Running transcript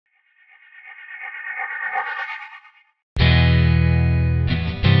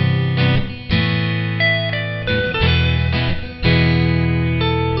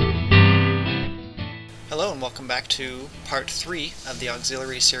back to part 3 of the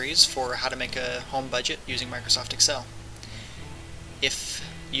auxiliary series for how to make a home budget using Microsoft Excel. If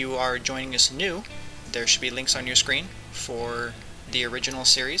you are joining us new, there should be links on your screen for the original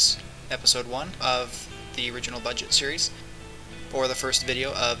series, episode 1 of the original budget series, or the first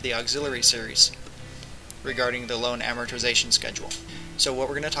video of the auxiliary series regarding the loan amortization schedule. So what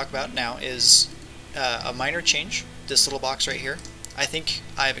we're going to talk about now is a minor change, this little box right here. I think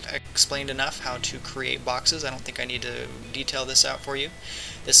I've explained enough how to create boxes. I don't think I need to detail this out for you.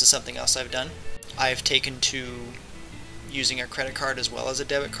 This is something else I've done. I've taken to using a credit card as well as a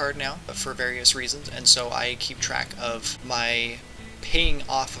debit card now for various reasons, and so I keep track of my paying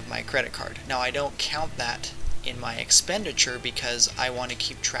off of my credit card. Now I don't count that in my expenditure because I want to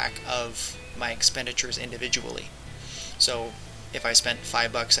keep track of my expenditures individually. So if I spent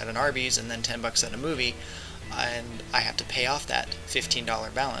 $5 at an Arby's and then $10 at a movie, and I have to pay off that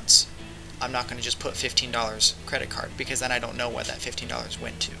 $15 balance, I'm not going to just put $15 credit card, because then I don't know what that $15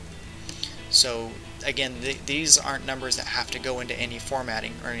 went to. So again, these aren't numbers that have to go into any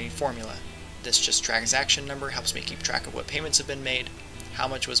formatting or any formula. This just transaction number helps me keep track of what payments have been made, how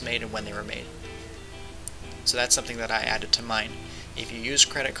much was made, and when they were made. So that's something that I added to mine. If you use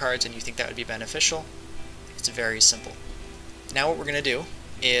credit cards and you think that would be beneficial, it's very simple. Now what we're going to do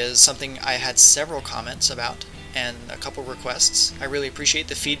is something I had several comments about and a couple requests. I really appreciate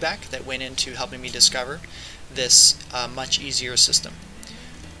the feedback that went into helping me discover this much easier system.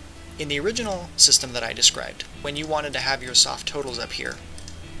 In the original system that I described, when you wanted to have your soft totals up here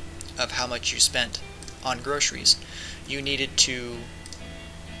of how much you spent on groceries, you needed to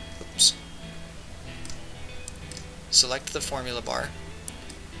select the formula bar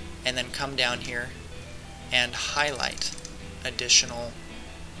and then come down here and highlight additional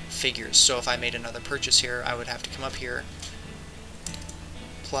figures. So if I made another purchase here, I would have to come up here,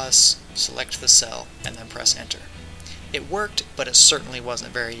 plus select the cell, and then press enter. It worked, but it certainly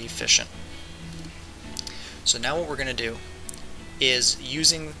wasn't very efficient. So now what we're going to do is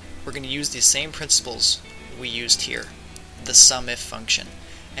we're going to use the same principles we used here, the SUMIF function,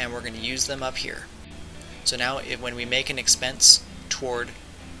 and we're going to use them up here. So now when we make an expense toward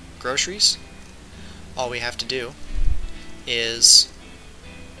groceries, all we have to do is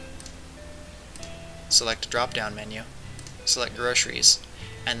select the drop-down menu, select groceries,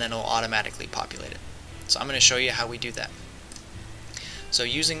 and then it'll automatically populate it. So I'm going to show you how we do that. So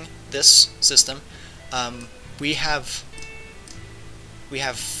using this system, we have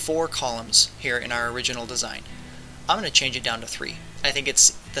 4 columns here in our original design. I'm going to change it down to 3. I think it's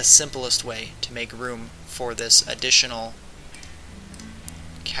the simplest way to make room for this additional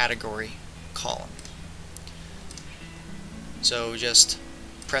category column. So just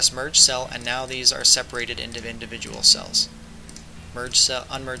press merge cell, and now these are separated into individual cells. Merge cell,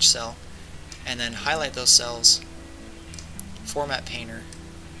 unmerge cell, and then highlight those cells, format painter,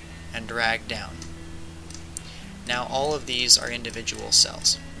 and drag down. Now all of these are individual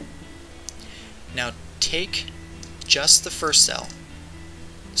cells. Now take just the first cell,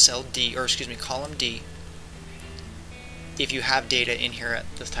 cell D, or excuse me, column D, if you have data in here at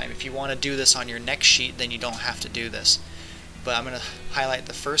this time. If you want to do this on your next sheet, then you don't have to do this. But I'm going to highlight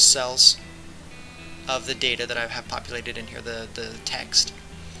the first cells of the data that I have populated in here, the text.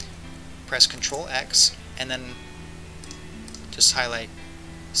 Press Control X, and then just highlight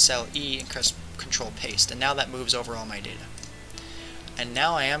cell E and press Control Paste. And now that moves over all my data. And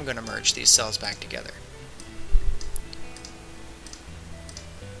now I am going to merge these cells back together.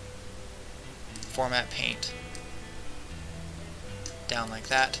 Format Paint down like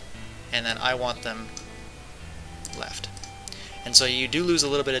that, and then I want them left. And so you do lose a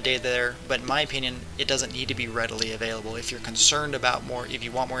little bit of data there, but in my opinion, it doesn't need to be readily available. If you're concerned about if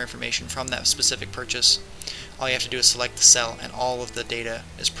you want more information from that specific purchase, all you have to do is select the cell, and all of the data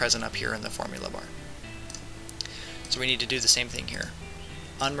is present up here in the formula bar. So we need to do the same thing here.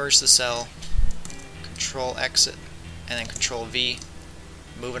 Unmerge the cell, Control Exit, and then Control V,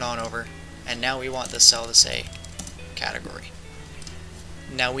 move it on over, and now we want this cell to say category.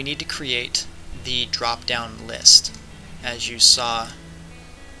 Now we need to create the drop-down list, as you saw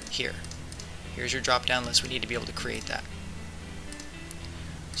here. Here's your drop-down list. We need to be able to create that.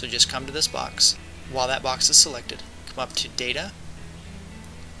 So just come to this box. While that box is selected, come up to Data,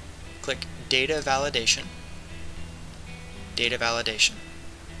 click Data Validation, Data Validation.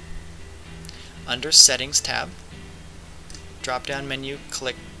 Under Settings tab, drop-down menu,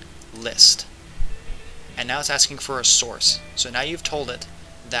 click List. And now it's asking for a source. So now you've told it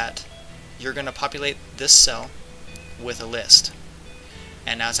that you're going to populate this cell with a list.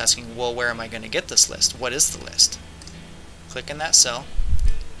 And now it's asking, well, where am I going to get this list? What is the list? Click in that cell,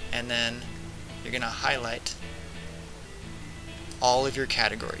 and then you're going to highlight all of your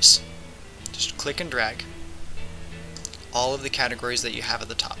categories. Just click and drag all of the categories that you have at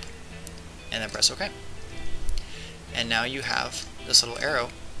the top, and then press OK. And now you have this little arrow,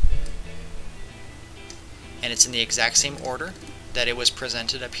 and it's in the exact same order that it was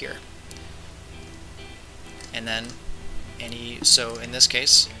presented up here. And then so in this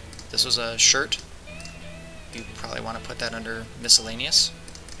case, this was a shirt. You probably want to put that under miscellaneous.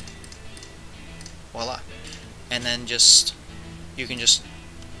 Voila. And then you can just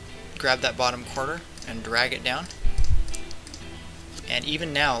grab that bottom quarter and drag it down. And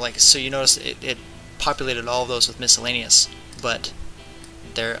even now, so you notice it populated all of those with miscellaneous, but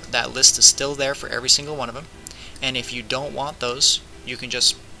that list is still there for every single one of them. And if you don't want those, you can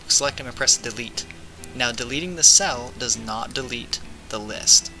just select them and press delete. Now, deleting the cell does not delete the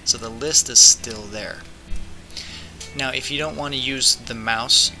list, so the list is still there. Now, if you don't want to use the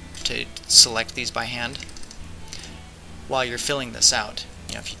mouse to select these by hand, while you're filling this out,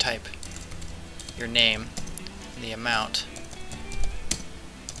 if you type your name, the amount,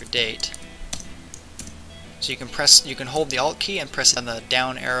 your date, so you can hold the Alt key and press on the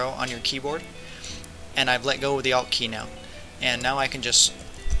down arrow on your keyboard, and I've let go of the Alt key now, and now I can just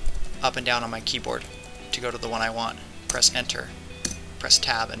up and down on my keyboard to go to the one I want, press Enter, press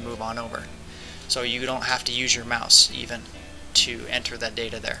Tab, and move on over. So you don't have to use your mouse even to enter that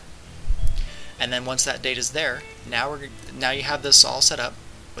data there. And then once that data is there, now you have this all set up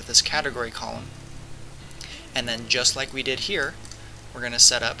with this category column. And then just like we did here, we're going to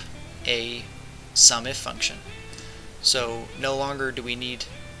set up a SUMIF function. So no longer do we need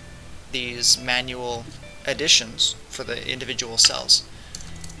these manual additions for the individual cells.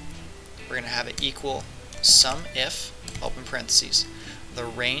 We're going to have it equal SUMIF, open parentheses. The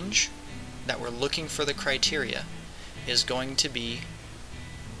range that we're looking for the criteria is going to be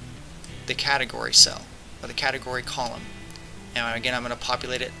the category cell, or the category column. And again, I'm going to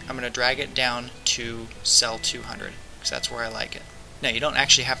populate it, I'm going to drag it down to cell 200, because that's where I like it. Now, you don't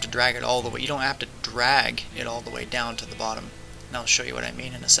actually have to drag it all the way, you don't have to drag it all the way down to the bottom, and I'll show you what I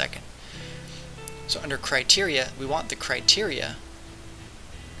mean in a second. So under criteria, we want the criteria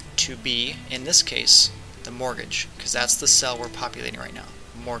to be, in this case, the mortgage, because that's the cell we're populating right now,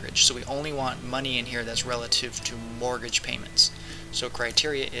 mortgage. So we only want money in here that's relative to mortgage payments. So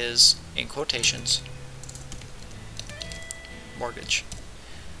criteria is, in quotations, mortgage,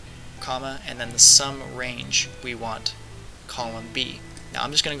 comma, and then the sum range we want column B. Now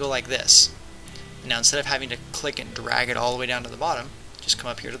I'm just going to go like this. Now instead of having to click and drag it all the way down to the bottom, just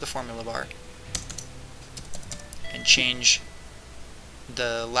come up here to the formula bar and change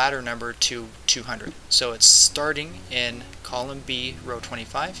the ladder number to 200. So it's starting in column B, row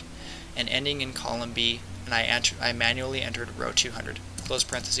 25, and ending in column B, and I manually entered row 200. Close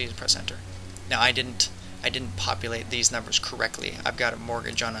parentheses and press enter. Now I didn't populate these numbers correctly. I've got a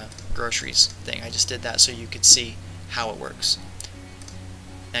mortgage on a groceries thing. I just did that so you could see how it works.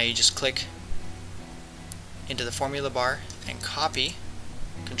 Now you just click into the formula bar and copy,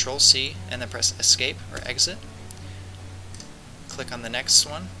 Control C, and then press escape or exit. Click on the next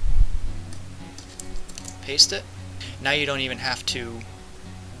one, paste it. Now you don't even have to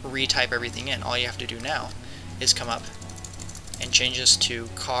retype everything in. All you have to do now is come up and change this to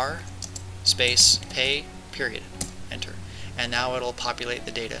car space pay period, enter. And now it'll populate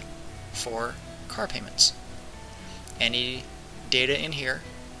the data for car payments. Any data in here,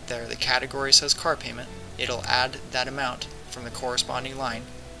 there the category says car payment, it'll add that amount from the corresponding line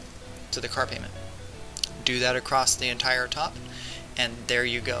to the car payment. Do that across the entire top, and there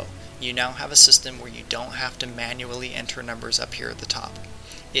you go. You now have a system where you don't have to manually enter numbers up here at the top.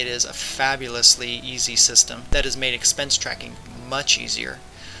 It is a fabulously easy system that has made expense tracking much easier.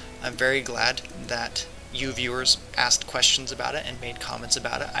 I'm very glad that you viewers asked questions about it and made comments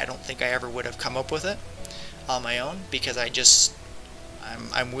about it. I don't think I ever would have come up with it on my own, because I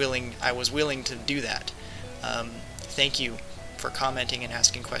was willing to do that. Thank you for commenting and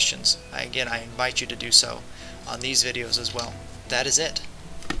asking questions. Again, I invite you to do so on these videos as well. That is it,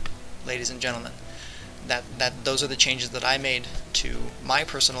 ladies and gentlemen. Those are the changes that I made to my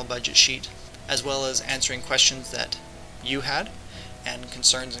personal budget sheet, as well as answering questions that you had and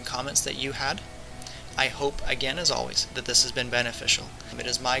concerns and comments that you had. I hope, again, as always, that this has been beneficial. It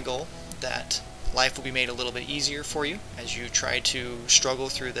is my goal that life will be made a little bit easier for you as you try to struggle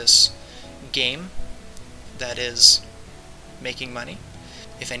through this game that is making money.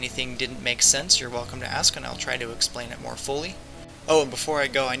 If anything didn't make sense, you're welcome to ask, and I'll try to explain it more fully. Oh, and before I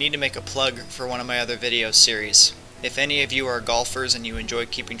go, I need to make a plug for one of my other video series. If any of you are golfers and you enjoy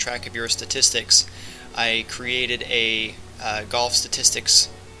keeping track of your statistics, I created a golf statistics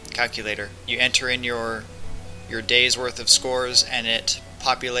calculator. You enter in your your day's worth of scores, and it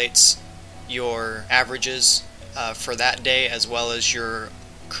populates your averages for that day as well as your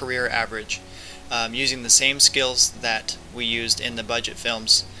career average, using the same skills that we used in the budget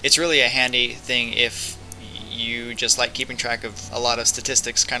films. It's really a handy thing if you just like keeping track of a lot of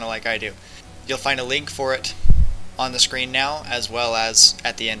statistics, kind of like I do. You'll find a link for it on the screen now, as well as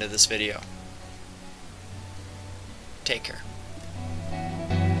at the end of this video. Take care.